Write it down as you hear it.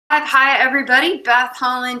Hi, everybody. Beth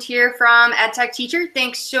Holland here from EdTech Teacher.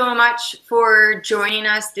 Thanks so much for joining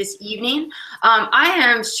us this evening. I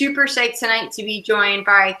am super psyched tonight to be joined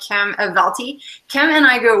by Kim Avelti. Kim and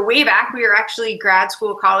I go way back. We were actually grad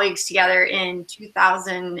school colleagues together in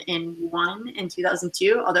 2001 and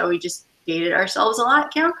 2002, although we just dated ourselves a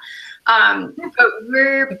lot, Kim. But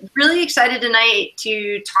we're really excited tonight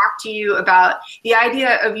to talk to you about the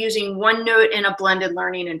idea of using OneNote in a blended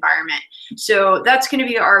learning environment. So that's going to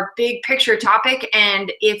be our big picture topic.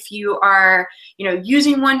 And if you are,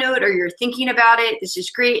 using OneNote or you're thinking about it, this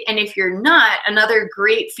is great. And if you're not, another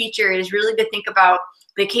great feature is really to think about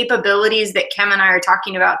the capabilities that Kim and I are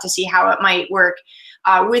talking about to see how it might work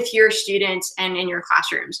with your students and in your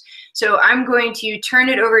classrooms. So I'm going to turn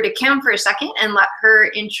it over to Kim for a second and let her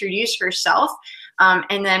introduce herself,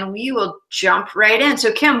 and then we will jump right in.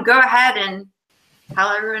 So Kim, go ahead and tell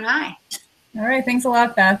everyone hi. All right, thanks a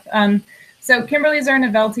lot, Beth. So Kimberly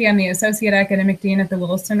Zernavelti, I'm the Associate Academic Dean at the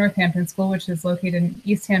Williston Northampton School, which is located in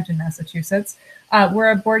East Hampton, Massachusetts. We're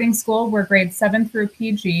a boarding school. We're grades 7 through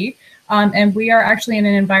PG, and we are actually in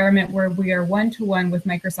an environment where we are one-to-one with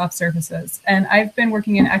Microsoft Surfaces. And I've been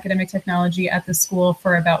working in academic technology at the school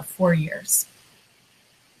for about 4 years.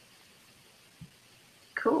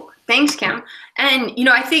 Cool. Thanks, Kim. And,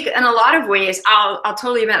 I think in a lot of ways, I'll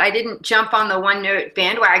totally admit I didn't jump on the OneNote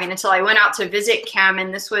bandwagon until I went out to visit Kim.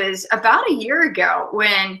 And this was about a year ago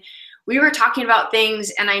when we were talking about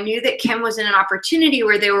things, and I knew that Kim was in an opportunity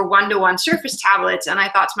where they were one-to-one Surface tablets. And I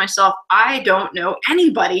thought to myself, I don't know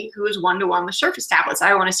anybody who is one-to-one with Surface tablets.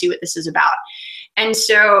 I want to see what this is about. And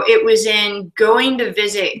so it was in going to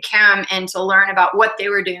visit Kim and to learn about what they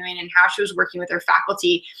were doing and how she was working with her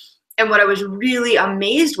faculty. And what I was really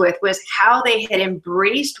amazed with was how they had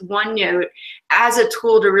embraced OneNote as a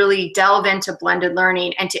tool to really delve into blended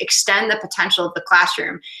learning and to extend the potential of the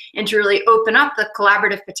classroom and to really open up the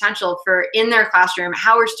collaborative potential for in their classroom.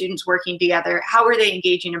 How are students working together? How are they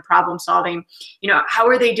engaging in problem solving? How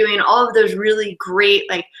are they doing all of those really great,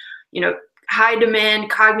 high demand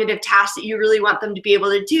cognitive tasks that you really want them to be able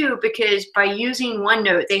to do, because by using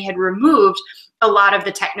OneNote, they had removed a lot of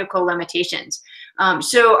the technical limitations.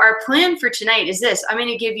 So our plan for tonight is this. I'm going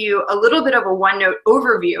to give you a little bit of a OneNote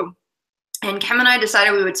overview. And Kim and I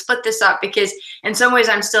decided we would split this up because in some ways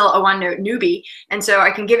I'm still a OneNote newbie. And so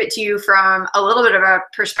I can give it to you from a little bit of a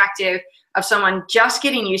perspective of someone just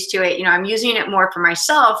getting used to it. I'm using it more for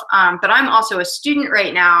myself, but I'm also a student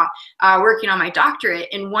right now working on my doctorate,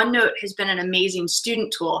 and OneNote has been an amazing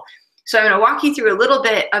student tool. So I'm going to walk you through a little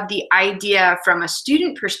bit of the idea from a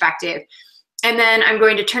student perspective. And then I'm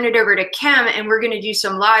going to turn it over to Kim, and we're going to do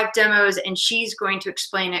some live demos, and she's going to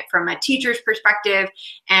explain it from a teacher's perspective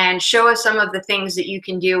and show us some of the things that you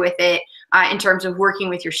can do with it in terms of working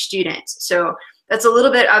with your students. So that's a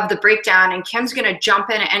little bit of the breakdown, and Kim's going to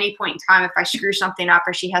jump in at any point in time if I screw something up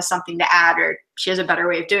or she has something to add or she has a better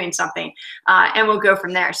way of doing something, and we'll go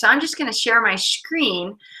from there. So I'm just going to share my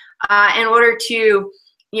screen in order to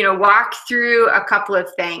walk through a couple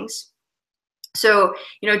of things. So,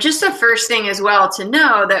 just the first thing as well to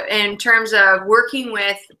know that in terms of working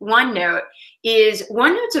with OneNote is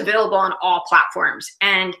OneNote's available on all platforms.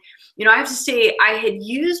 And, I have to say I had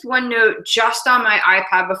used OneNote just on my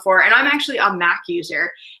iPad before, and I'm actually a Mac user.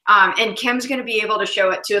 And Kim's going to be able to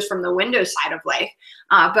show it to us from the Windows side of life.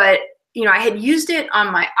 But I had used it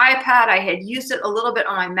on my iPad. I had used it a little bit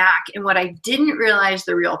on my Mac. And what I didn't realize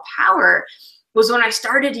the real power was when I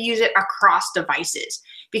started to use it across devices,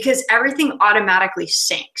 because everything automatically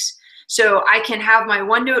syncs. So I can have my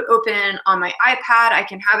OneNote open on my iPad, I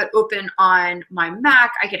can have it open on my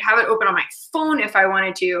Mac, I could have it open on my phone if I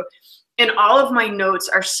wanted to, and all of my notes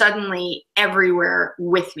are suddenly everywhere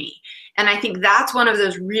with me. And I think that's one of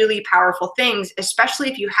those really powerful things, especially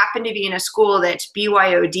if you happen to be in a school that's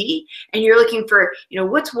BYOD and you're looking for,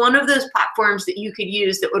 what's one of those platforms that you could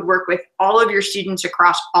use that would work with all of your students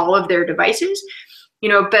across all of their devices.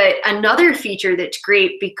 But another feature that's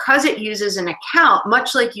great because it uses an account,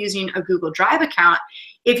 much like using a Google Drive account,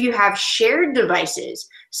 if you have shared devices,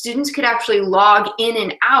 students could actually log in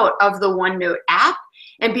and out of the OneNote app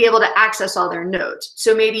and be able to access all their notes.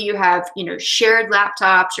 So maybe you have, shared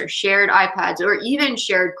laptops or shared iPads or even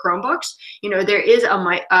shared Chromebooks. There is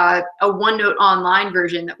a OneNote online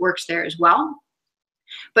version that works there as well.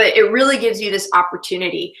 But it really gives you this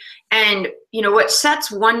opportunity. And what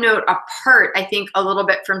sets OneNote apart, I think, a little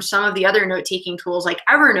bit from some of the other note-taking tools like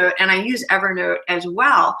Evernote, and I use Evernote as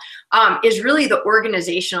well, is really the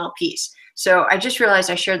organizational piece. So I just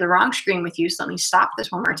realized I shared the wrong screen with you, so let me stop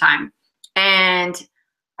this one more time. And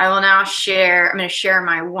I will now I'm going to share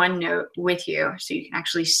my OneNote with you so you can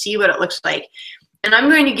actually see what it looks like. And I'm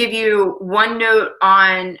going to give you OneNote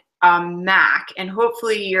on Mac, and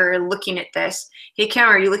hopefully you're looking at this. Hey, Cam,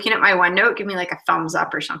 are you looking at my OneNote? Give me like a thumbs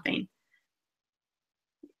up or something.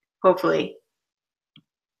 Hopefully.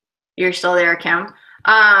 You're still there, Cam.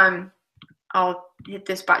 I'll hit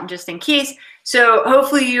this button just in case. So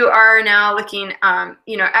hopefully you are now looking,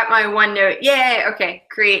 you know, at my OneNote. Yay, okay,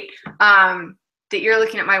 great. That you're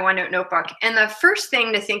looking at my OneNote notebook. And the first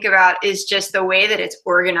thing to think about is just the way that it's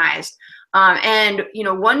organized. And you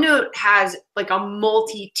know, OneNote has like a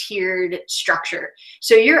multi-tiered structure.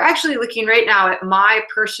 So you're actually looking right now at my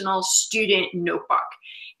personal student notebook.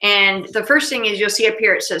 And the first thing is you'll see up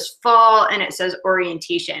here, it says fall and it says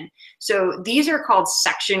orientation. So these are called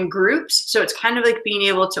section groups. So it's kind of like being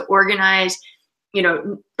able to organize, you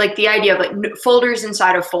know, like the idea of like folders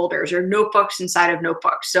inside of folders or notebooks inside of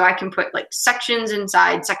notebooks. So I can put like sections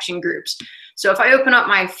inside section groups. So if I open up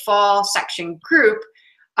my fall section group,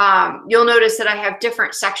 you'll notice that I have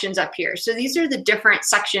different sections up here. So these are the different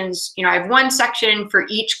sections. You know, I have one section for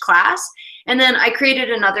each class. And then I created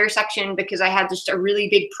another section because I had just a really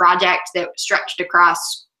big project that stretched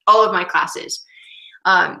across all of my classes.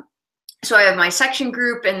 So I have my section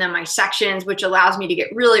group and then my sections, which allows me to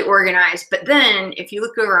get really organized. But then if you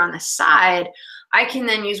look over on the side, I can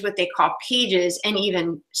then use what they call pages and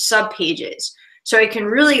even subpages. So I can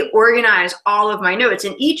really organize all of my notes,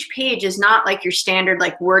 and each page is not like your standard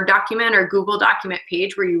like Word document or Google document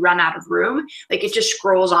page where you run out of room. Like it just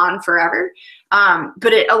scrolls on forever.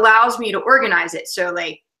 But it allows me to organize it. So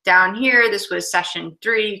like down here, this was session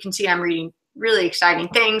 3. You can see I'm reading really exciting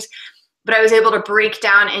things, but I was able to break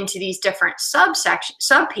down into these different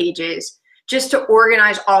subpages just to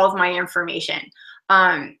organize all of my information.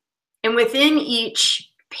 And within each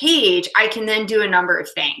page, I can then do a number of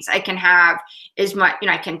things. I can have as much, you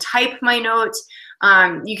know, I can type my notes.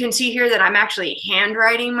 You can see here that I'm actually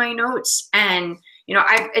handwriting my notes, and you know,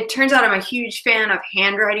 it turns out I'm a huge fan of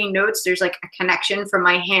handwriting notes. There's like a connection from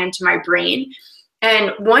my hand to my brain.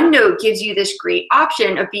 And OneNote gives you this great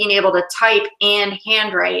option of being able to type and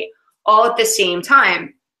handwrite all at the same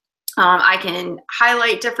time. I can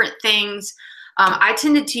highlight different things. I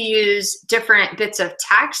tended to use different bits of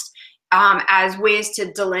text as ways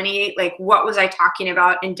to delineate like what was I talking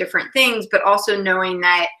about in different things, but also knowing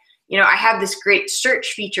that, you know, I have this great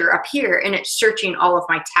search feature up here and it's searching all of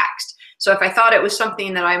my text. So if I thought it was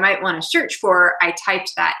something that I might want to search for, I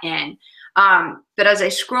typed that in. But as I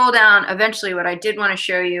scroll down, eventually what I did want to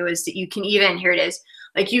show you is that you can even, here it is,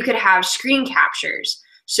 like you could have screen captures.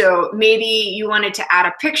 So maybe you wanted to add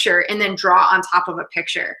a picture and then draw on top of a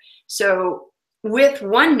picture. So with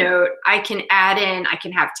OneNote, I can add in, I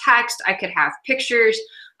can have text, I could have pictures.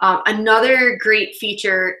 Another great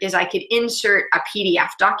feature is I could insert a PDF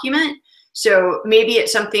document. So maybe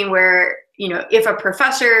it's something where, you know, if a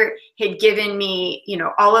professor had given me, you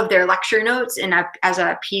know, all of their lecture notes as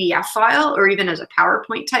a PDF file or even as a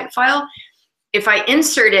PowerPoint type file, if I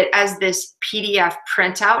insert it as this PDF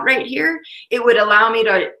printout right here, it would allow me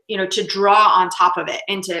to, you know, to draw on top of it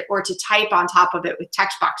and or to type on top of it with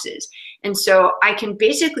text boxes. And so I can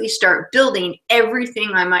basically start building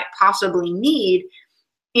everything I might possibly need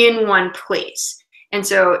in one place. And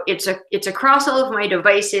so it's across all of my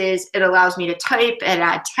devices. It allows me to type and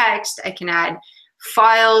add text. I can add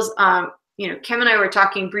files. You know, Kim and I were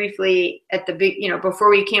talking briefly at the big, you know, before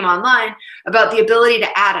we came online about the ability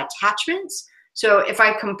to add attachments. So if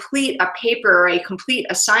I complete a paper or a complete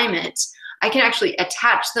assignment, I can actually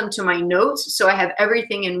attach them to my notes. So I have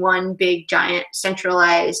everything in one big, giant,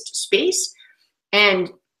 centralized space. And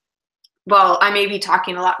well, I may be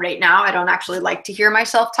talking a lot right now. I don't actually like to hear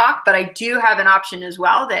myself talk, but I do have an option as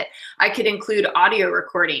well that I could include audio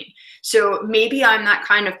recording. So maybe I'm that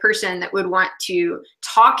kind of person that would want to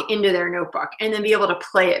talk into their notebook and then be able to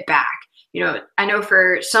play it back. You know, I know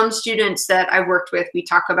for some students that I've worked with, we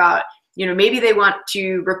talk about, you know, maybe they want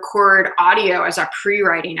to record audio as a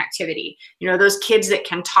pre-writing activity. You know, those kids that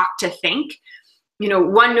can talk to think. You know,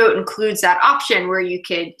 OneNote includes that option where you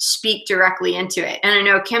could speak directly into it. And I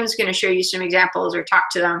know Kim's going to show you some examples or talk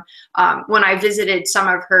to them. When I visited some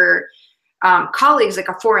of her colleagues, like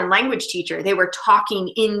a foreign language teacher, they were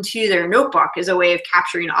talking into their notebook as a way of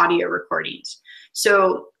capturing audio recordings.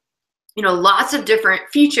 So, you know, lots of different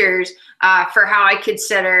features for how I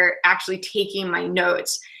consider actually taking my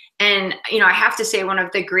notes. And, you know, I have to say one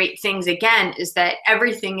of the great things, again, is that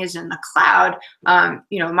everything is in the cloud.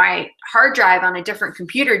 You know, my hard drive on a different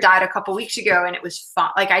computer died a couple weeks ago, and it was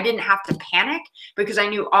fun. Like, I didn't have to panic because I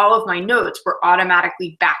knew all of my notes were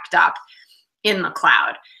automatically backed up in the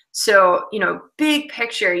cloud. So, big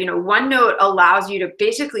picture, OneNote allows you to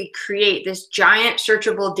basically create this giant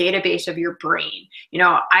searchable database of your brain.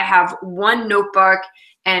 I have one notebook,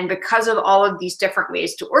 and because of all of these different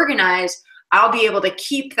ways to organize, I'll be able to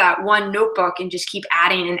keep that one notebook and just keep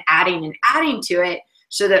adding and adding and adding to it,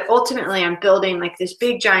 so that ultimately I'm building like this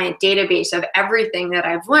big giant database of everything that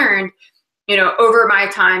I've learned, over my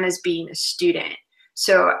time as being a student.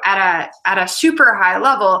 So at a super high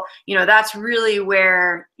level, that's really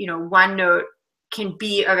where, OneNote can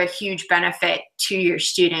be of a huge benefit to your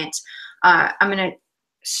students. I'm going to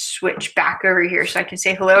switch back over here so I can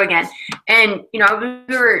say hello again. And,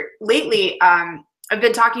 lately, I've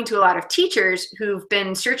been talking to a lot of teachers who've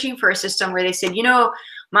been searching for a system where they said,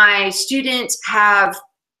 my students have,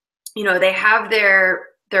 they have their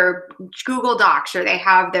Google Docs, or they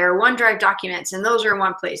have their OneDrive documents, and those are in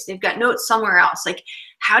one place. They've got notes somewhere else. Like,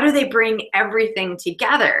 how do they bring everything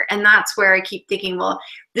together? And that's where I keep thinking, well,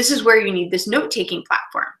 this is where you need this note-taking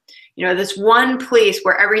platform. This one place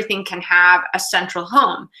where everything can have a central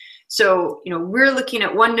home. So, we're looking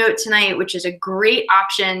at OneNote tonight, which is a great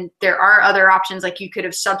option. There are other options, like you could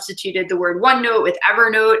have substituted the word OneNote with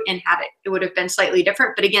Evernote and had it would have been slightly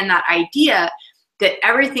different. But again, that idea that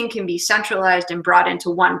everything can be centralized and brought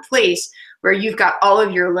into one place where you've got all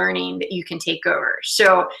of your learning that you can take over.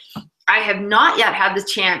 So I have not yet had the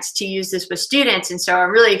chance to use this with students. And so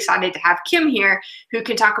I'm really excited to have Kim here, who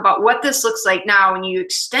can talk about what this looks like now when you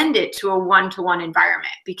extend it to a one-to-one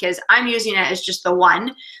environment, because I'm using it as just the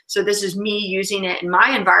one. So this is me using it in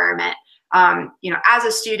my environment, as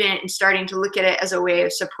a student, and starting to look at it as a way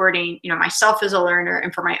of supporting, myself as a learner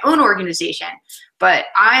and for my own organization. But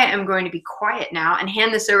I am going to be quiet now and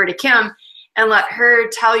hand this over to Kim and let her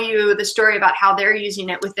tell you the story about how they're using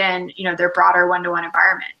it within, their broader one-to-one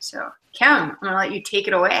environment. So Kim, I'm going to let you take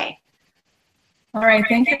it away. All right,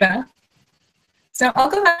 thank you, Beth. So I'll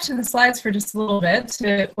go back to the slides for just a little bit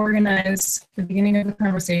to organize the beginning of the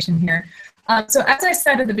conversation here. So as I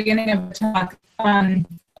said at the beginning of the talk, I'm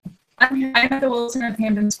at the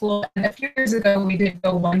Williston-Northampton School, and a few years ago we did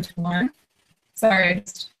go one-to-one. Sorry,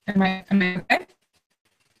 am I okay?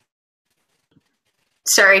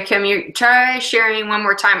 Sorry, Kim, you try sharing one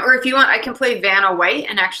more time. Or if you want, I can play Vanna White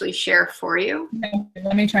and actually share for you. No,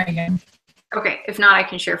 let me try again. Okay, if not, I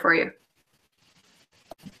can share for you.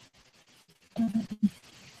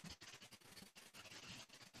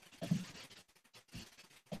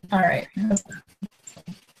 All right.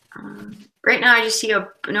 Right now, I just see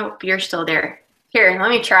nope, you're still there. Here, let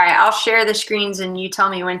me try. I'll share the screens and you tell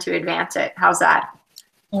me when to advance it. How's that?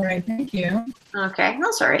 All right, thank you. Okay,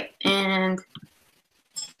 that's all right. And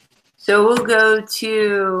so we'll go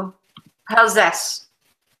to, how's this?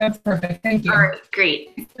 That's perfect, thank you. All right,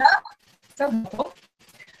 great. So helpful.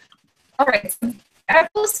 All right, so at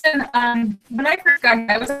Williston, when I first got here,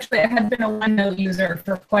 I had been a OneNote user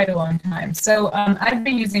for quite a long time. So I've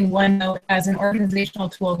been using OneNote as an organizational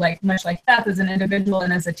tool, much like Beth, as an individual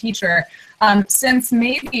and as a teacher, since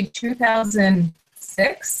maybe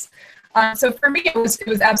 2006. So for me, it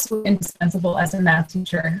was absolutely indispensable as a math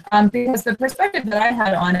teacher, because the perspective that I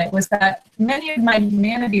had on it was that many of my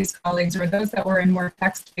humanities colleagues, or those that were in more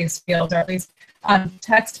text-based fields, or at least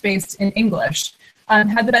text-based in English,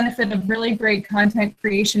 had the benefit of really great content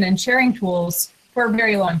creation and sharing tools for a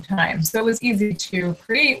very long time. So it was easy to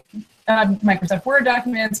create Microsoft Word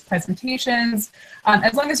documents, presentations,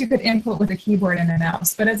 as long as you could input with a keyboard and a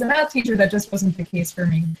mouse. But as a math teacher, that just wasn't the case for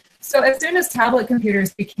me. So as soon as tablet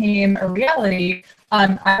computers became a reality,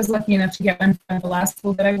 I was lucky enough to get one from the last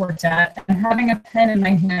school that I worked at, and having a pen in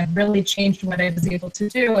my hand really changed what I was able to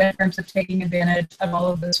do in terms of taking advantage of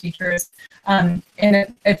all of those features in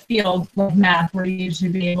a field like math, where you need to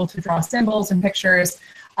be able to draw symbols and pictures.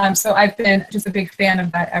 So I've been just a big fan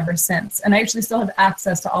of that ever since. And I actually still have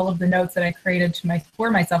access to all of the notes that I created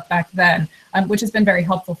for myself back then, which has been very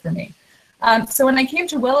helpful for me. So when I came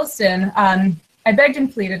to Williston, I begged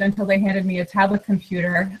and pleaded until they handed me a tablet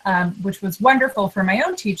computer, which was wonderful for my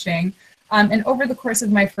own teaching. And over the course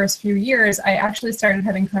of my first few years, I actually started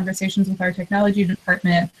having conversations with our technology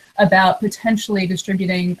department about potentially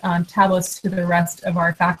distributing tablets to the rest of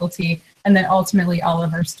our faculty, and then ultimately all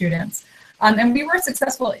of our students. And we were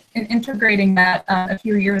successful in integrating that a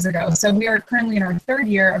few years ago. So we are currently in our third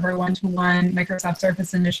year of our one-to-one Microsoft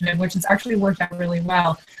Surface initiative, which has actually worked out really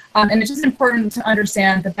well. And it's just important to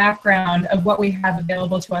understand the background of what we have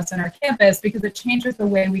available to us on our campus, because it changes the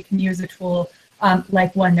way we can use a tool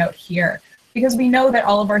like OneNote here. Because we know that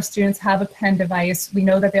all of our students have a pen device. We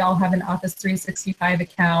know that they all have an Office 365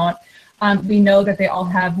 account. We know that they all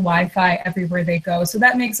have Wi-Fi everywhere they go. So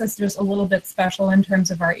that makes us just a little bit special in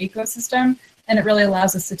terms of our ecosystem. and it really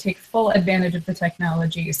allows us to take full advantage of the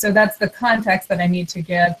technology. So that's the context that I need to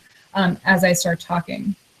give as I start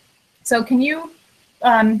talking. So can you,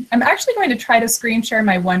 I'm actually going to try to screen share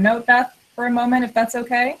my OneNote, Beth, for a moment, if that's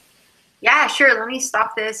okay. Yeah, sure. Let me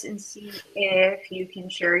stop this and see if you can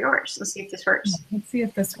share yours. Let's see if this works. Let's see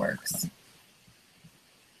if this works.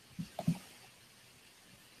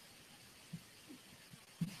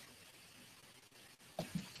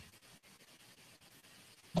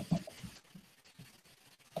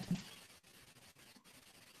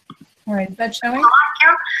 All right, is that showing?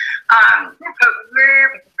 But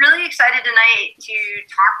we're really excited tonight to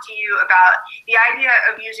talk to you about the idea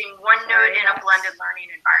of using OneNote in a blended learning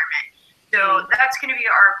environment. So that's going to be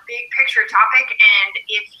our big picture topic. And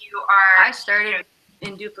if you are... I started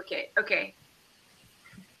in duplicate. Okay.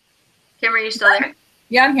 Kim, are you still there?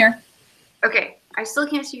 Yeah, I'm here. Okay. I still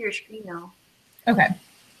can't see your screen though. Okay.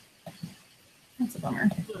 That's a bummer.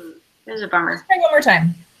 That is a bummer. Let's try one more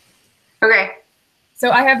time. Okay. So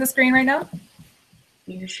I have the screen right now?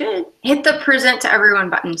 You should. Hit the present to everyone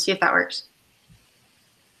button. See if that works.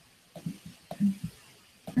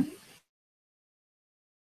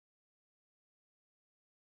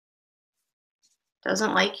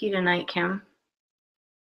 Doesn't like you tonight, Kim.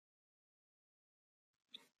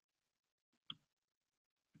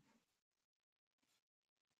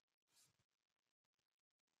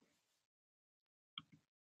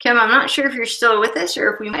 Kim, I'm not sure if you're still with us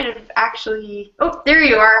or if we might have actually... Oh, there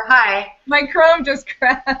you are. Hi. My Chrome just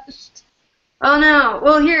crashed. Oh, no.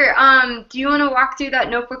 Well, here, do you want to walk through that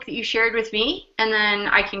notebook that you shared with me, and then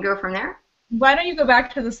I can go from there? Why don't you go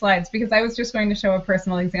back to the slides, because I was just going to show a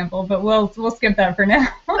personal example, but we'll skip that for now.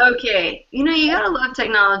 Okay. You know, you gotta love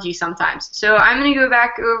technology sometimes. So I'm going to go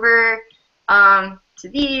back over to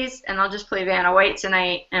these, and I'll just play Vanna White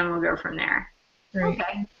tonight, and we'll go from there. Great.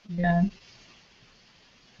 Okay. Yeah.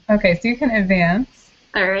 Okay, so you can advance.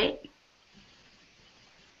 All right.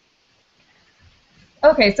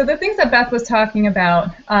 Okay, so the things that Beth was talking about,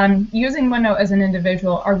 using OneNote as an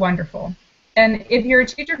individual are wonderful. And if you're a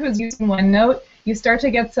teacher who's using OneNote, you start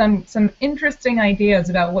to get some interesting ideas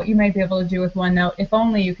about what you might be able to do with OneNote if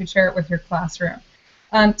only you could share it with your classroom.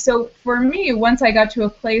 So for me, once I got to a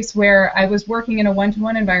place where I was working in a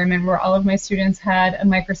one-to-one environment where all of my students had a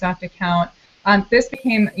Microsoft account, this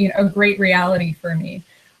became a great reality for me.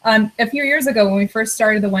 A few years ago, when we first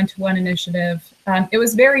started the one-to-one initiative, it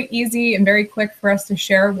was very easy and very quick for us to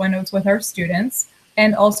share OneNotes with our students,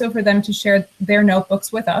 and also for them to share their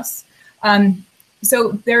notebooks with us.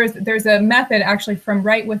 So there's a method actually from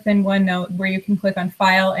right within OneNote where you can click on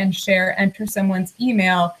File and Share, enter someone's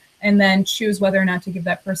email, and then choose whether or not to give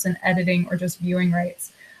that person editing or just viewing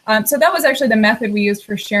rights. So that was actually the method we used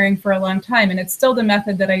for sharing for a long time, and it's still the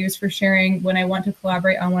method that I use for sharing when I want to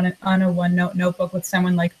collaborate on a OneNote notebook with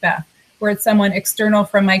someone like Beth, where it's someone external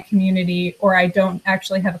from my community or I don't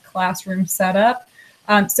actually have a classroom set up.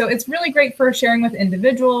 So it's really great for sharing with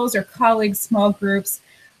individuals or colleagues, small groups.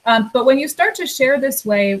 But when you start to share this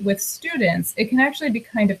way with students, it can actually be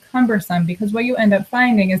kind of cumbersome, because what you end up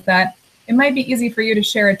finding is that it might be easy for you to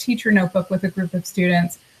share a teacher notebook with a group of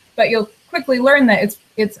students, but you'll quickly learn that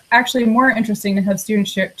it's actually more interesting to have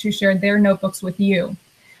students share their notebooks with you.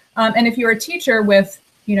 And if you're a teacher with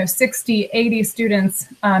 60, 80 students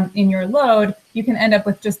in your load, you can end up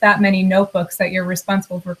with just that many notebooks that you're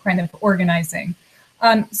responsible for kind of organizing.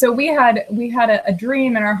 So we had a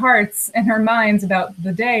dream in our hearts and our minds about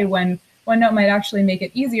the day when OneNote might actually make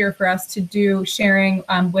it easier for us to do sharing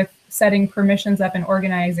with setting permissions up and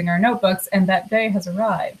organizing our notebooks, and that day has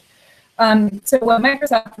arrived. So what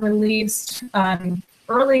Microsoft released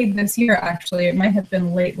early this year, actually, it might have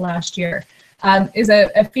been late last year, is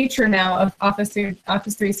a feature now of Office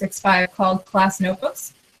 365 called Class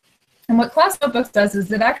Notebooks. And what Class Notebooks does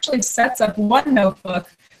is it actually sets up one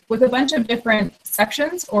notebook with a bunch of different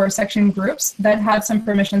sections or section groups that have some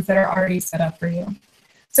permissions that are already set up for you.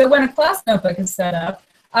 So when a class notebook is set up,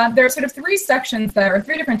 there are sort of three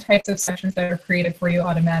different types of sections that are created for you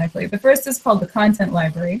automatically. The first is called the content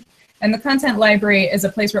library. And the content library is a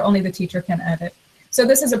place where only the teacher can edit. So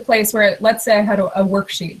this is a place where, let's say I had a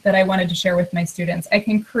worksheet that I wanted to share with my students. I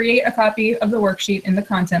can create a copy of the worksheet in the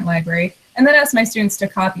content library and then ask my students to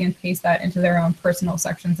copy and paste that into their own personal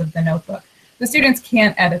sections of the notebook. The students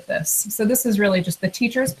can't edit this. So this is really just the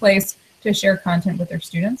teacher's place to share content with their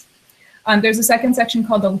students. There's a second section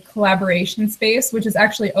called the collaboration space, which is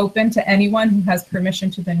actually open to anyone who has permission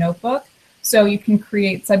to the notebook. So you can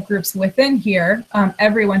create subgroups within here.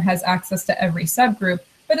 Everyone has access to every subgroup,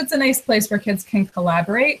 but it's a nice place where kids can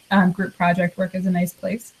collaborate. Group project work is a nice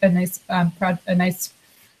place, a nice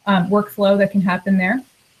workflow that can happen there.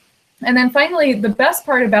 And then finally, the best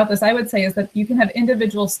part about this, I would say, is that you can have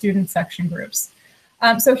individual student section groups.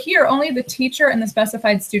 So here, only the teacher and the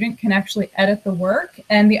specified student can actually edit the work,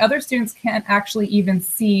 and the other students can't actually even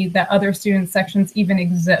see that other student sections even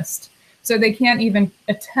exist. So they can't even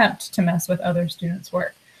attempt to mess with other students'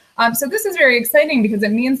 work. So this is very exciting because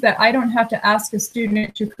it means that I don't have to ask a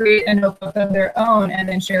student to create a notebook of their own and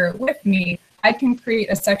then share it with me. I can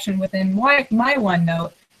create a section within my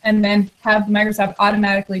OneNote and then have Microsoft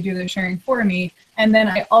automatically do the sharing for me. And then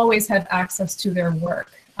I always have access to their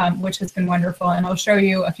work, which has been wonderful. And I'll show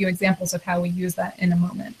you a few examples of how we use that in a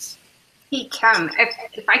moment. Hey, Kim,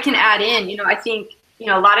 if I can add in, I think,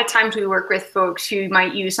 a lot of times we work with folks who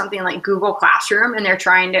might use something like Google Classroom, and they're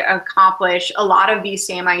trying to accomplish a lot of these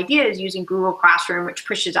same ideas using Google Classroom, which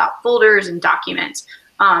pushes out folders and documents.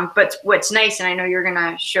 But what's nice, and I know you're going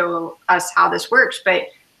to show us how this works, but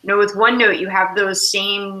with OneNote, you have those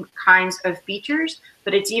same kinds of features,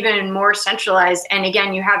 but it's even more centralized. And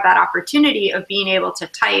again, you have that opportunity of being able to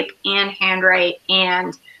type and handwrite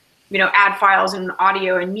and, add files and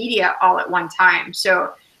audio and media all at one time.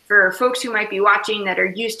 So for folks who might be watching that are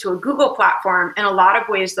used to a Google platform, in a lot of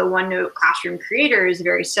ways, the OneNote Classroom Creator is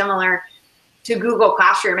very similar to Google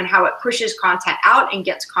Classroom and how it pushes content out and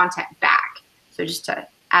gets content back. So just to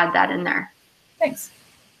add that in there. Thanks.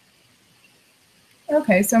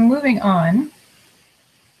 Okay, so moving on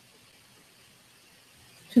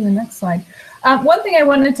to the next slide. One thing I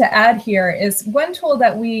wanted to add here is one tool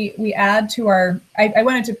that we add to our, I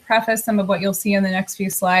wanted to preface some of what you'll see in the next few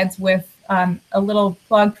slides with a little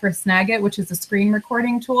plug for Snagit, which is a screen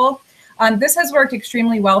recording tool. This has worked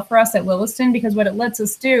extremely well for us at Williston because what it lets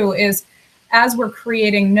us do is, as we're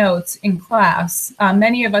creating notes in class,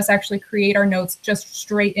 many of us actually create our notes just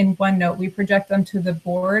straight in OneNote. We project them to the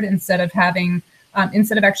board instead of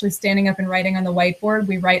actually standing up and writing on the whiteboard.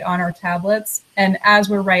 We write on our tablets. And as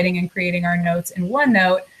we're writing and creating our notes in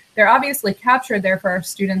OneNote, they're obviously captured there for our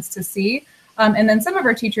students to see. And then some of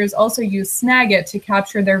our teachers also use Snagit to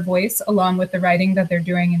capture their voice along with the writing that they're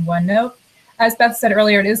doing in OneNote. As Beth said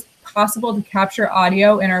earlier, it is possible to capture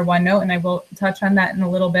audio in our OneNote, and I will touch on that in a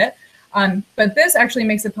little bit. But this actually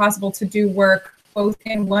makes it possible to do work both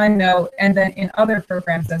in OneNote and then in other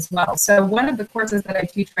programs as well. So one of the courses that I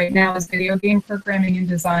teach right now is video game programming and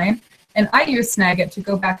design. And I use Snagit to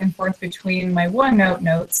go back and forth between my OneNote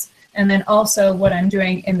notes and then also what I'm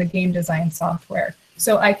doing in the game design software.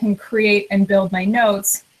 So I can create and build my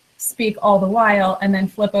notes, speak all the while, and then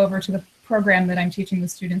flip over to the program that I'm teaching the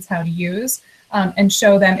students how to use and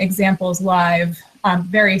show them examples live,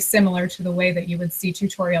 very similar to the way that you would see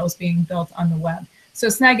tutorials being built on the web. So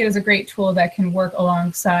Snagit is a great tool that can work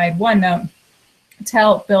alongside OneNote to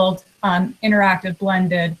help build interactive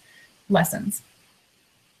blended lessons.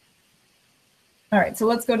 All right, so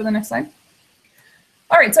let's go to the next slide.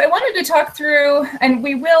 All right, so I wanted to talk through, and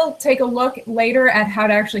we will take a look later at how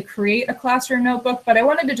to actually create a classroom notebook, but I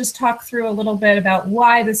wanted to just talk through a little bit about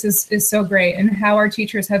why this is so great and how our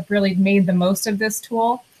teachers have really made the most of this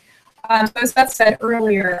tool. As Beth said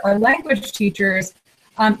earlier, our language teachers,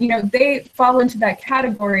 they fall into that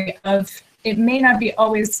category of it may not be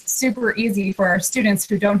always super easy for our students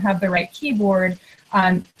who don't have the right keyboard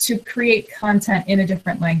to create content in a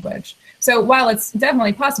different language. So while it's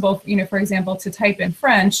definitely possible, for example, to type in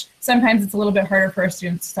French, sometimes it's a little bit harder for our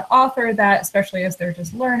students to author that, especially as they're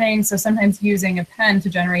just learning. So sometimes using a pen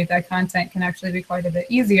to generate that content can actually be quite a bit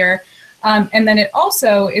easier. And then it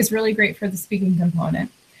also is really great for the speaking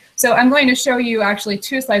component. So I'm going to show you actually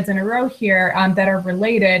 2 slides in a row here that are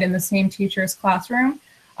related in the same teacher's classroom.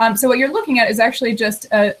 So what you're looking at is actually just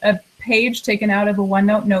a page taken out of a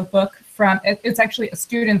OneNote notebook it's actually a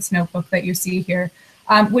student's notebook that you see here,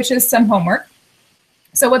 which is some homework.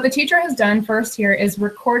 So what the teacher has done first here is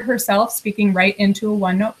record herself speaking right into a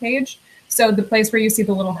OneNote page. So the place where you see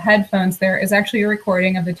the little headphones there is actually a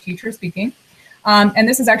recording of the teacher speaking. And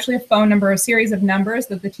this is actually a phone number, a series of numbers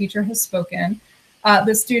that the teacher has spoken.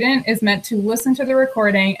 The student is meant to listen to the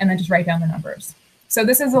recording and then just write down the numbers. So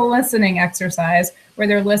this is a listening exercise where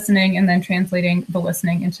they're listening and then translating the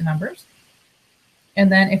listening into numbers. And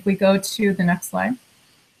then if we go to the next slide,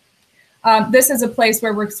 this is a place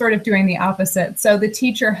where we're sort of doing the opposite. So the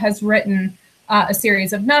teacher has written a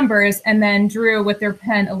series of numbers and then drew with their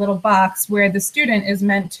pen a little box where the student is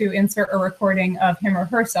meant to insert a recording of him or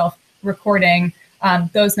herself recording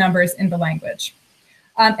those numbers in the language.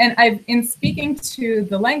 And in speaking to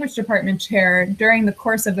the language department chair during the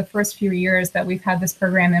course of the first few years that we've had this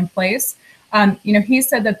program in place, he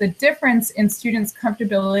said that the difference in students'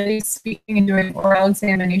 comfortability speaking and doing oral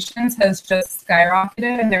examinations has just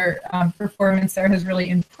skyrocketed, and their performance there has really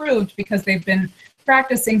improved because they've been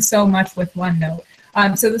practicing so much with OneNote.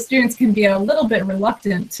 So the students can be a little bit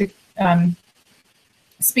reluctant to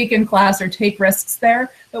speak in class or take risks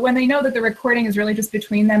there. But when they know that the recording is really just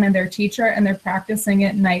between them and their teacher, and they're practicing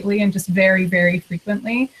it nightly and just very, very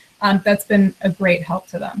frequently, that's been a great help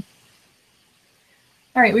to them.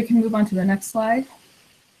 All right, we can move on to the next slide.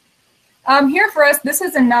 Here for us, this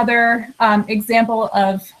is another example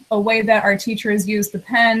of a way that our teachers use the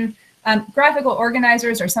pen. Graphical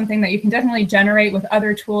organizers are something that you can definitely generate with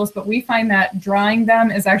other tools, but we find that drawing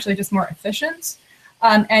them is actually just more efficient.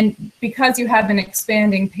 And because you have an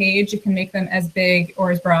expanding page, you can make them as big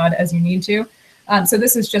or as broad as you need to. So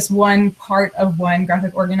this is just one part of one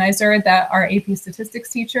graphic organizer that our AP statistics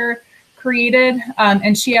teacher created.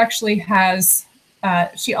 And she actually has,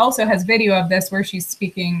 she also has video of this where she's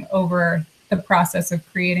speaking over the process of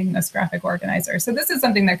creating this graphic organizer. So this is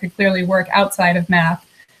something that could clearly work outside of math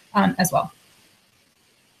as well.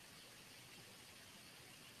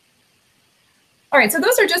 All right, so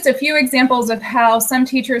those are just a few examples of how some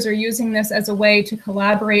teachers are using this as a way to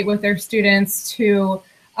collaborate with their students to,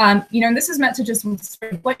 and this is meant to just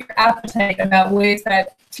whet your appetite about ways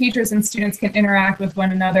that teachers and students can interact with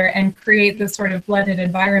one another and create this sort of blended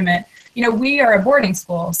environment. We are a boarding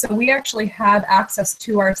school, so we actually have access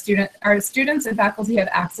to our students and faculty have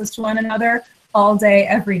access to one another all day,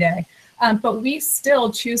 every day. But we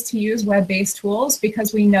still choose to use web-based tools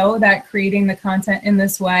because we know that creating the content in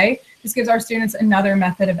this way just gives our students another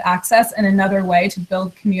method of access and another way to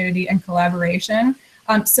build community and collaboration.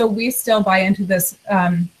 So we still buy into this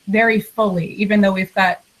very fully, even though we've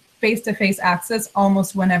got face-to-face access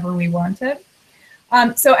almost whenever we want it.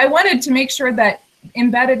 So I wanted to make sure that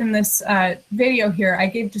embedded in this video here, I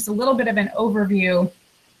gave just a little bit of an overview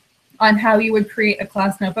on how you would create a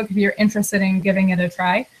class notebook if you're interested in giving it a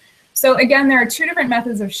try. So again, there are two different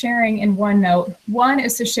methods of sharing in OneNote. One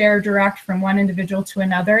is to share direct from one individual to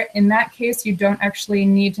another. In that case, you don't actually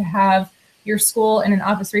need to have your school in an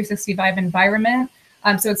Office 365 environment.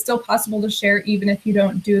 So it's still possible to share even if you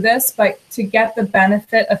don't do this, but to get the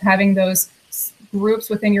benefit of having those groups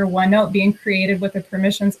within your OneNote being created with the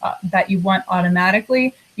permissions that you want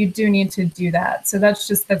automatically, you do need to do that. So that's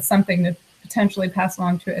something to potentially pass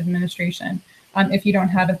along to administration if you don't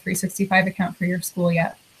have a 365 account for your school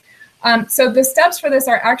yet. So the steps for this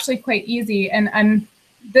are actually quite easy, and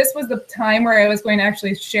this was the time where I was going to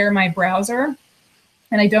actually share my browser,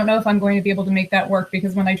 and I don't know if I'm going to be able to make that work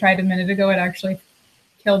because when I tried a minute ago, it actually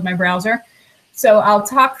killed my browser. So I'll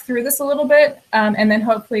talk through this a little bit, and then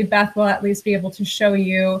hopefully Beth will at least be able to show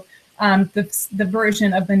you the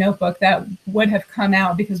version of the notebook that would have come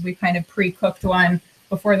out because we kind of pre-cooked one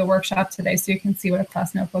before the workshop today, so you can see what a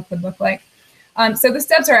class notebook would look like. So the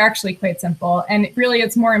steps are actually quite simple, and really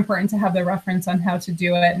it's more important to have the reference on how to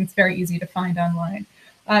do it, and it's very easy to find online.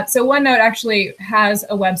 So OneNote actually has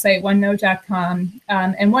a website, OneNote.com,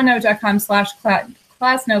 and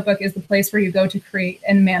OneNote.com/class notebook is the place where you go to create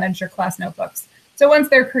and manage your class notebooks. So once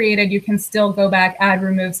they're created, you can still go back, add,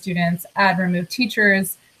 remove students, add, remove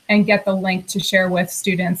teachers, and get the link to share with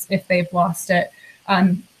students if they've lost it,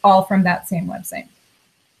 all from that same website.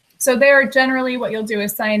 So there, generally, what you'll do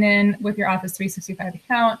is sign in with your Office 365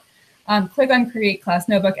 account, click on Create Class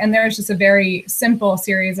Notebook, and there's just a very simple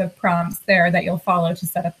series of prompts there that you'll follow to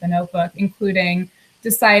set up the notebook, including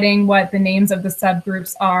deciding what the names of the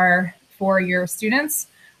subgroups are for your students.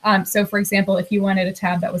 So for example, if you wanted a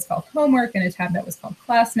tab that was called Homework and a tab that was called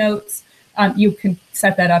Class Notes, you can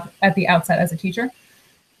set that up at the outset as a teacher.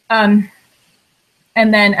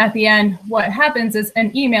 And then at the end, what happens is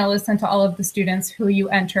an email is sent to all of the students who you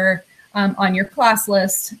enter on your class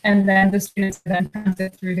list, and then the students are then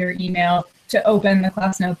prompted through their email to open the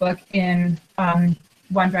class notebook in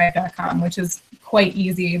OneDrive.com, which is quite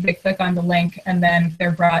easy. They click on the link and then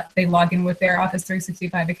they log in with their Office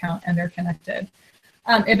 365 account and they're connected.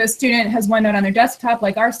 If a student has OneNote on their desktop,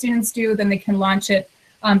 like our students do, then they can launch it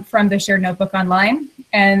from the shared notebook online.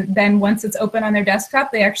 And then once it's open on their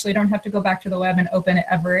desktop, they actually don't have to go back to the web and open it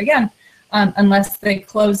ever again, unless they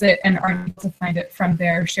close it and aren't able to find it from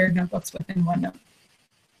their shared notebooks within OneNote.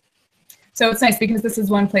 So it's nice because this is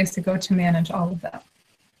one place to go to manage all of that.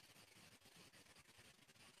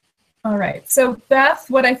 All right, so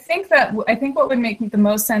Beth, I think what would make the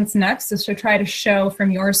most sense next is to try to show from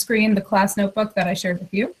your screen the class notebook that I shared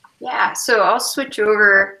with you. Yeah, so I'll switch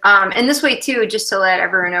over, and this way too, just to let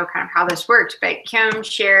everyone know kind of how this works, but Kim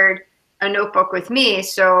shared a notebook with me.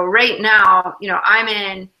 So right now, I'm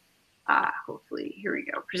in, hopefully, here we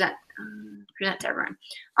go, present to everyone.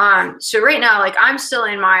 So right now, like I'm still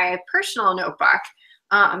in my personal notebook,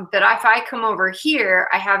 but if I come over here,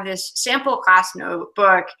 I have this sample class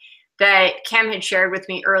notebook that Kim had shared with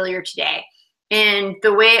me earlier today. And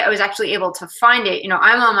the way I was actually able to find it,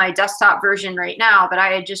 I'm on my desktop version right now, but I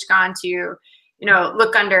had just gone to,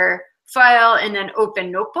 look under file and then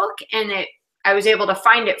open notebook, and I was able to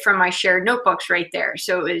find it from my shared notebooks right there.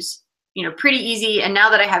 So it was, pretty easy. And now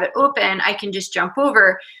that I have it open, I can just jump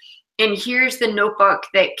over, and here's the notebook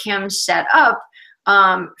that Kim set up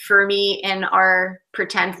for me in our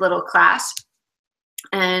pretend little class.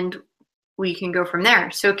 And we can go from there.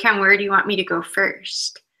 So Kim, where do you want me to go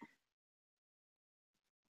first?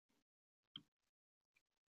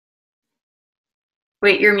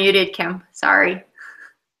 Wait, you're muted, Kim. Sorry.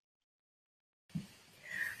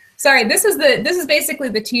 Sorry, this is basically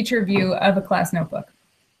the teacher view of a class notebook.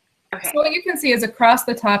 Okay. So what you can see is across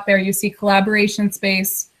the top there, you see collaboration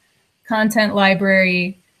space, content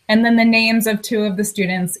library, and then the names of 2 of the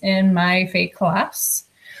students in my fake class.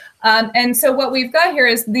 And so what we've got here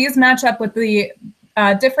is these match up with the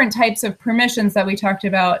different types of permissions that we talked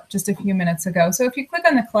about just a few minutes ago. So if you click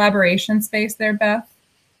on the collaboration space there, Beth,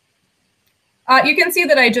 you can see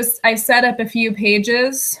that I set up a few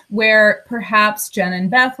pages where perhaps Jen and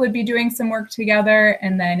Beth would be doing some work together.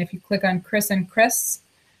 And then if you click on Chris and Chris,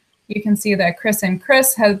 you can see that Chris and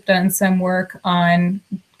Chris have done some work on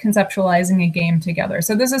conceptualizing a game together.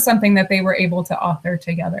 So this is something that they were able to author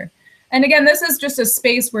together. And again, this is just a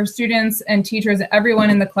space where students and teachers, everyone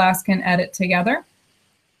in the class can edit together.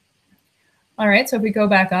 All right, so if we go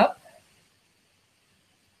back up.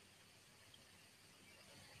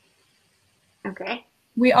 Okay.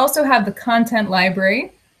 We also have the content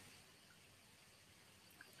library.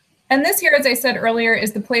 And this here, as I said earlier,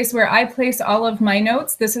 is the place where I place all of my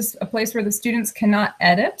notes. This is a place where the students cannot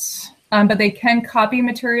edit, but they can copy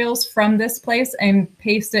materials from this place and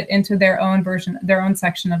paste it into their own version, their own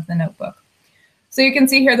section of the notebook. So you can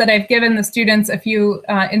see here that I've given the students a few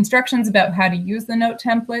instructions about how to use the note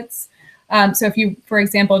templates. So if you, for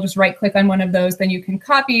example, just right click on one of those, then you can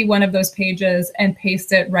copy one of those pages and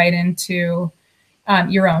paste it right into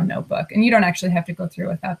your own notebook. And you don't actually have to go through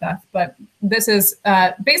with that, Beth, but this is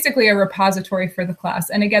basically a repository for the class.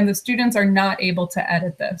 And again, the students are not able to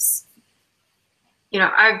edit this.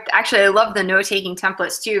 I love the note-taking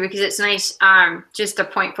templates too, because it's nice just to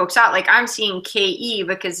point folks out. Like I'm seeing KE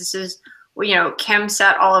because this is, Kim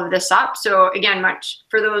set all of this up. So again, much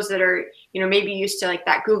for those that are, maybe used to like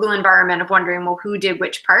that Google environment of wondering, well, who did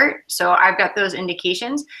which part? So I've got those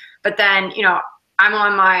indications, but then, I'm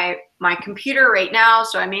on my computer right now,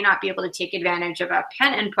 so I may not be able to take advantage of a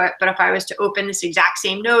pen input, but if I was to open this exact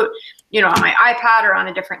same note, on my iPad or on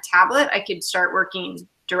a different tablet, I could start working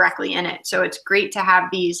directly in it. So it's great to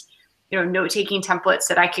have these, note-taking templates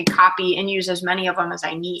that I could copy and use as many of them as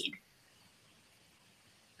I need.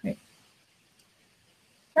 Great.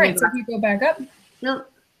 All right, so if you go back up. Yep.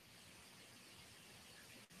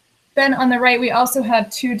 Then on the right, we also have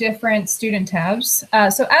 2 different student tabs.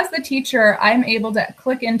 So as the teacher, I'm able to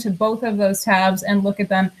click into both of those tabs and look at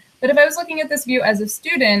them. But if I was looking at this view as a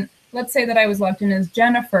student, let's say that I was logged in as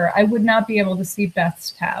Jennifer, I would not be able to see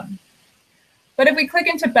Beth's tab. But if we click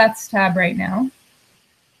into Beth's tab right now,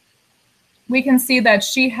 we can see that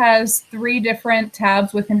she has 3 different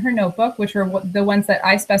tabs within her notebook, which are the ones that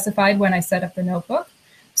I specified when I set up the notebook.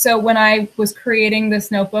 So when I was creating this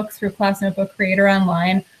notebook through Class Notebook Creator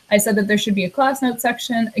Online, I said that there should be a class note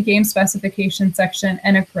section, a game specification section,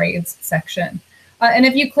 and a grades section. And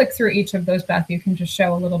if you click through each of those, Beth, you can just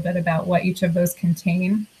show a little bit about what each of those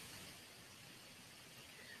contain.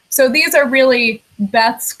 So these are really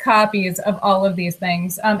Beth's copies of all of these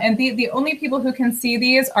things. And the only people who can see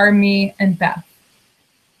these are me and Beth.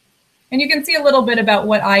 And you can see a little bit about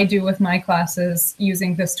what I do with my classes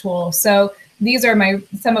using this tool. So these are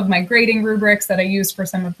some of my grading rubrics that I use for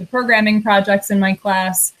some of the programming projects in my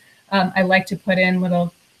class. I like to put in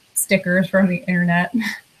little stickers from the internet.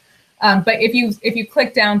 But if you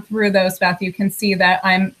click down through those, Beth, you can see that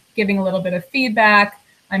I'm giving a little bit of feedback.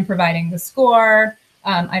 I'm providing the score.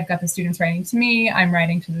 I've got the students writing to me. I'm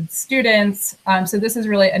writing to the students. So this is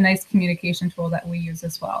really a nice communication tool that we use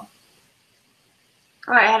as well.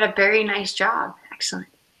 Oh, I had a very nice job. Excellent.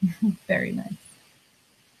 Very nice.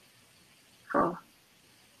 Cool.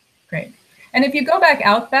 Great. And if you go back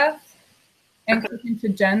out, Beth, and click into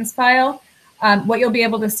Jen's file, what you'll be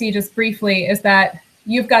able to see just briefly is that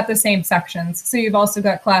you've got the same sections. So you've also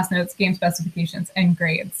got class notes, game specifications, and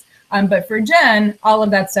grades. But for Jen, all of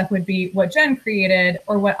that stuff would be what Jen created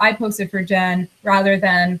or what I posted for Jen rather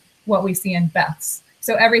than what we see in Beth's.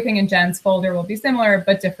 So everything in Jen's folder will be similar,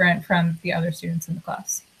 but different from the other students in the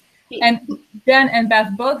class. And Jen and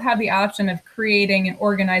Beth both have the option of creating and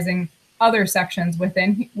organizing other sections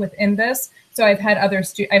within this. So I've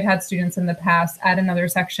had students in the past add another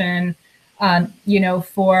section,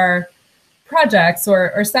 for projects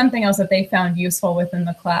or something else that they found useful within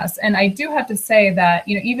the class. And I do have to say that,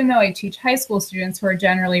 you know, even though I teach high school students who are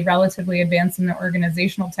generally relatively advanced in their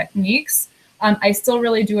organizational techniques, I still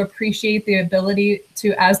really do appreciate the ability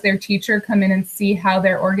to, as their teacher, come in and see how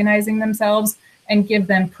they're organizing themselves and give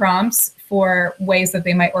them prompts for ways that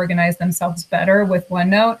they might organize themselves better with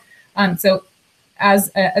OneNote. So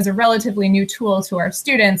as a relatively new tool to our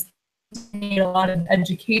students, we need a lot of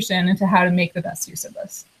education into how to make the best use of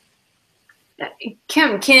this.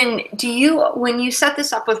 Kim, do you, when you set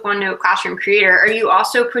this up with OneNote Classroom Creator, are you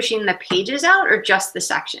also pushing the pages out or just the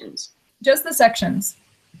sections? Just the sections.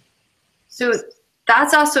 So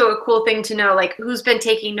that's also a cool thing to know, like who's been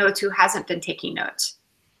taking notes, who hasn't been taking notes.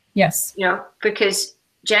 Yes. You know, because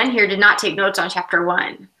Jen here did not take notes on chapter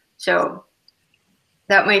 1. So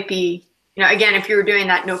that might be, you know, again, if you were doing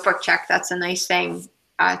that notebook check, that's a nice thing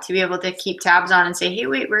to be able to keep tabs on and say, hey,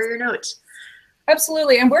 wait, where are your notes?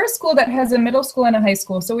 Absolutely. And we're a school that has a middle school and a high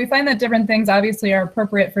school. So we find that different things obviously are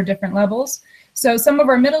appropriate for different levels. So some of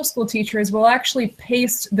our middle school teachers will actually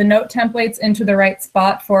paste the note templates into the right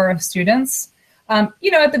spot for our students.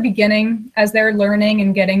 You know, at the beginning, as they're learning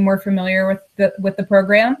and getting more familiar with the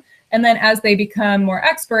program. And then as they become more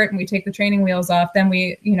expert and we take the training wheels off, then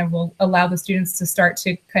we, you know, will allow the students to start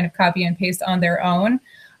to kind of copy and paste on their own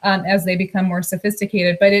as they become more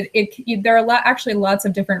sophisticated. But there are actually lots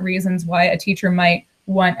of different reasons why a teacher might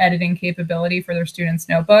want editing capability for their students'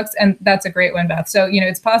 notebooks. And that's a great one, Beth. So, you know,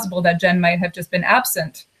 it's possible that Jen might have just been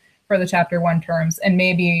absent for the chapter 1 terms. And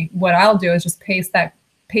maybe what I'll do is just paste that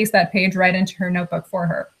page right into her notebook for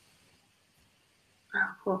her.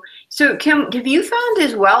 Oh, cool. So Kim, have you found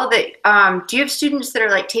as well that, do you have students that are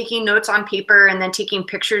like taking notes on paper and then taking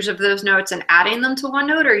pictures of those notes and adding them to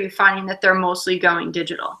OneNote, or are you finding that they're mostly going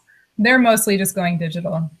digital? They're mostly just going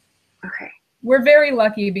digital. Okay. We're very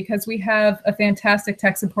lucky because we have a fantastic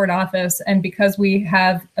tech support office, and because we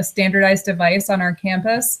have a standardized device on our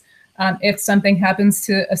campus, if something happens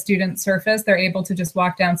to a student's Surface, they're able to just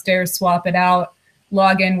walk downstairs, swap it out,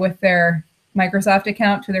 log in with their Microsoft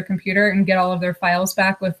account to their computer and get all of their files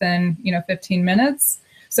back within, you know, 15 minutes.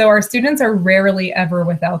 So our students are rarely ever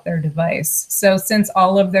without their device. So since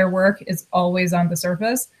all of their work is always on the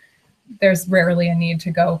Surface, there's rarely a need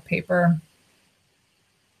to go paper.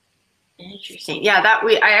 Interesting. Yeah,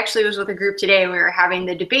 I actually was with a group today and we were having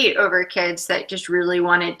the debate over kids that just really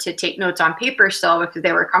wanted to take notes on paper still because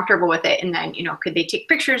they were comfortable with it. And then, you know, could they take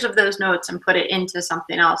pictures of those notes and put it into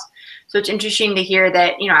something else? So it's interesting to hear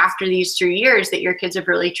that, you know, after these 3 years that your kids have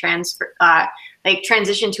really transitioned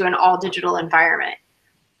to an all digital environment.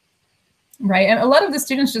 Right. And a lot of the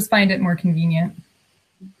students just find it more convenient.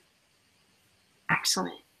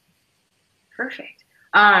 Excellent. Perfect.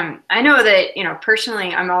 I know that, you know,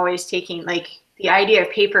 personally, I'm always taking, like, the idea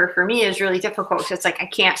of paper for me is really difficult because it's like I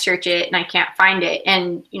can't search it and I can't find it.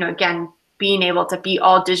 And, you know, again, being able to be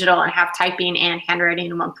all digital and have typing and handwriting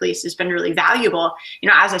in one place has been really valuable, you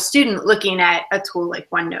know, as a student looking at a tool like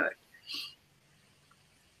OneNote.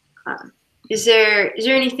 Is there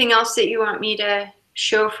anything else that you want me to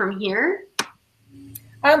show from here?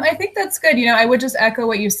 I think that's good. You know, I would just echo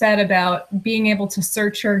what you said about being able to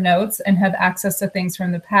search your notes and have access to things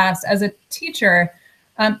from the past. As a teacher,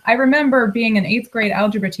 I remember being an 8th grade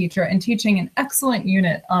algebra teacher and teaching an excellent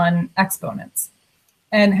unit on exponents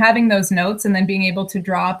and having those notes and then being able to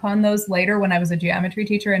draw upon those later when I was a geometry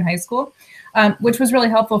teacher in high school, which was really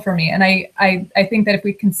helpful for me. And I think that if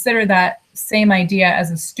we consider that same idea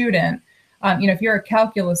as a student, you know, if you're a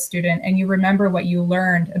calculus student and you remember what you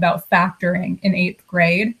learned about factoring in 8th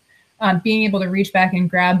grade, being able to reach back and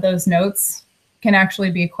grab those notes can actually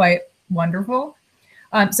be quite wonderful.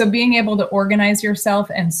 So being able to organize yourself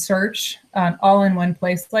and search all in one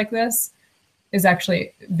place like this is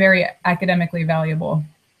actually very academically valuable.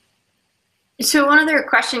 So one other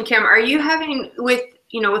question, Kim, are you having with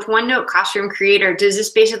OneNote Classroom Creator, does this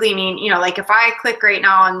basically mean, you know, like if I click right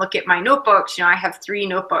now and look at my notebooks, you know, I have 3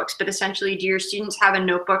 notebooks, but essentially do your students have a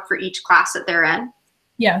notebook for each class that they're in?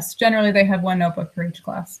 Yes, generally they have 1 notebook for each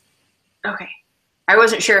class. Okay. I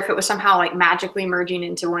wasn't sure if it was somehow like magically merging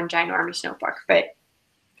into one ginormous notebook, but.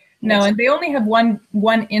 No, and they only have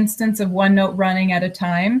one instance of OneNote running at a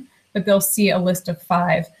time, but they'll see a list of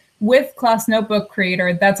 5. With Class Notebook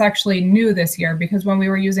Creator, that's actually new this year because when we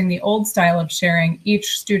were using the old style of sharing,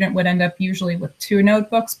 each student would end up usually with 2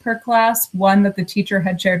 notebooks per class, one that the teacher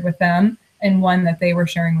had shared with them and one that they were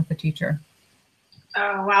sharing with the teacher.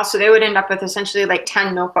 Oh, wow. So they would end up with essentially like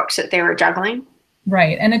 10 notebooks that they were juggling?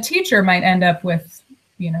 Right. And a teacher might end up with,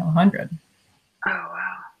 you know, 100. Oh,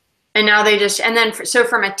 wow. And now they just, and then, so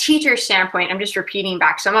from a teacher standpoint, I'm just repeating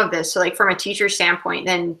back some of this. So like from a teacher standpoint,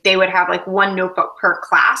 then they would have like one notebook per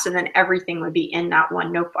class, and then everything would be in that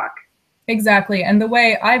one notebook. Exactly. And the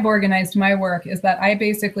way I've organized my work is that I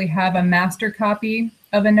basically have a master copy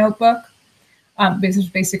of a notebook. This is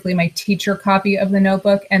basically my teacher copy of the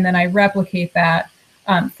notebook, and then I replicate that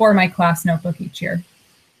for my class notebook each year.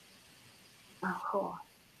 Oh, cool.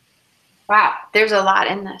 Wow, there's a lot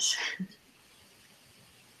in this.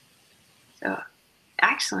 So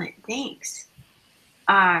excellent, thanks.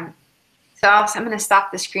 So I'm going to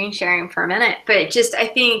stop the screen sharing for a minute, but just, I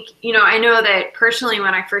think, you know, I know that personally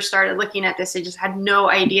when I first started looking at this, I just had no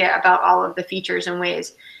idea about all of the features and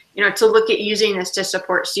ways, you know, to look at using this to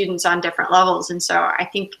support students on different levels. And so I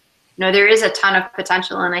think, you know, there is a ton of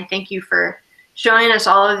potential, and I thank you for showing us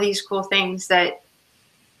all of these cool things that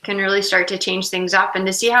can really start to change things up, and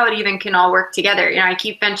to see how it even can all work together. You know, I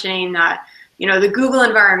keep mentioning you know, the Google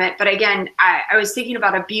environment, but again, I was thinking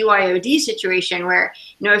about a BYOD situation where,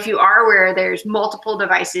 you know, if you are where there's multiple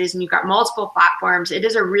devices and you've got multiple platforms, it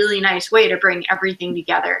is a really nice way to bring everything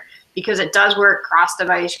together, because it does work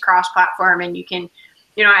cross-device, cross-platform, and you can,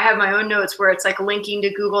 you know, I have my own notes where it's like linking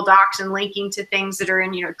to Google Docs and linking to things that are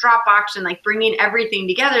in, you know, Dropbox, and like bringing everything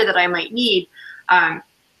together that I might need,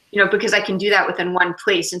 you know, because I can do that within one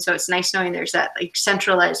place. And so it's nice knowing there's that like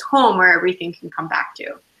centralized home where everything can come back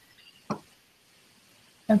to.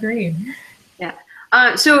 Agreed. Yeah.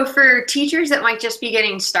 So for teachers that might just be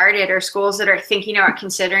getting started, or schools that are thinking about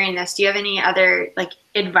considering this, do you have any other like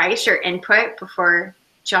advice or input before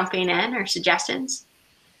jumping in, or suggestions?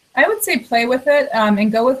 I would say play with it and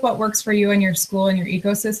go with what works for you and your school and your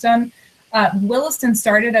ecosystem. Williston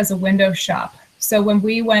started as a Windows shop. So when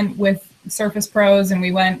we went with Surface Pros, and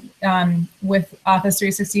we went with Office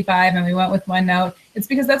 365, and we went with OneNote, it's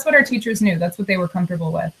because that's what our teachers knew. That's what they were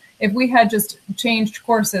comfortable with. If we had just changed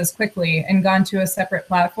courses quickly and gone to a separate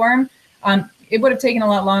platform, it would have taken a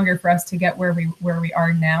lot longer for us to get where we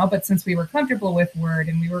are now. But since we were comfortable with Word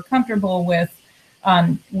and we were comfortable with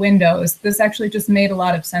Windows, this actually just made a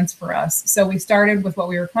lot of sense for us. So we started with what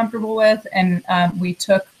we were comfortable with, and we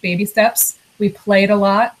took baby steps. We played a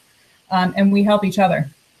lot, and we help each other.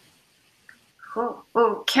 Cool.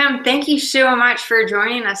 Well, Kim, thank you so much for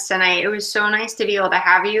joining us tonight. It was so nice to be able to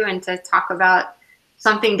have you and to talk about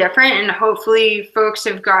something different, and hopefully folks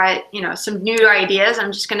have got, you know, some new ideas.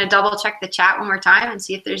 I'm just going to double check the chat one more time and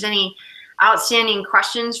see if there's any outstanding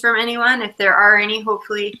questions from anyone. If there are any,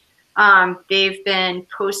 hopefully they've been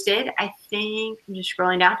posted. I think I'm just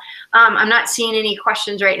scrolling down. I'm not seeing any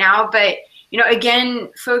questions right now, but you know, again,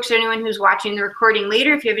 folks, anyone who's watching the recording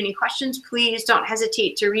later, if you have any questions, please don't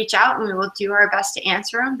hesitate to reach out, and we will do our best to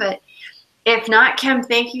answer them. But if not, Kim,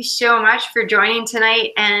 thank you so much for joining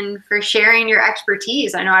tonight and for sharing your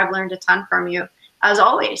expertise. I know I've learned a ton from you, as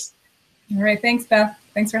always. All right. Thanks, Beth.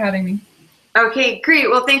 Thanks for having me. Okay, great.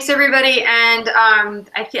 Well, thanks, everybody. And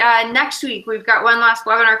next week, we've got one last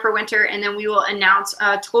webinar for winter, and then we will announce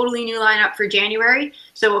a totally new lineup for January.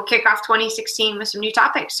 So we'll kick off 2016 with some new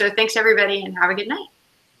topics. So thanks, everybody, and have a good night.